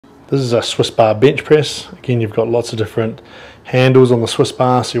This is a Swiss bar bench press. Again, you've got lots of different handles on the Swiss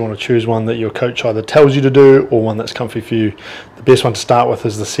bar, so you want to choose one that your coach either tells you to do or one that's comfy for you. The best one to start with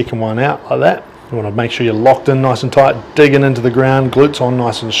is the second one out, like that. You want to make sure you're locked in nice and tight, digging into the ground, glutes on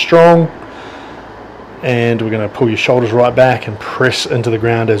nice and strong. And we're going to pull your shoulders right back and press into the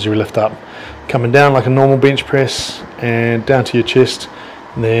ground as you lift up. Coming down like a normal bench press and down to your chest,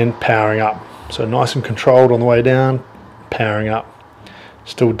 and then powering up. So nice and controlled on the way down, powering up.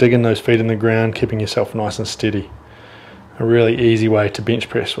 Still digging those feet in the ground, keeping yourself nice and steady. A really easy way to bench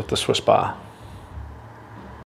press with the Swiss bar.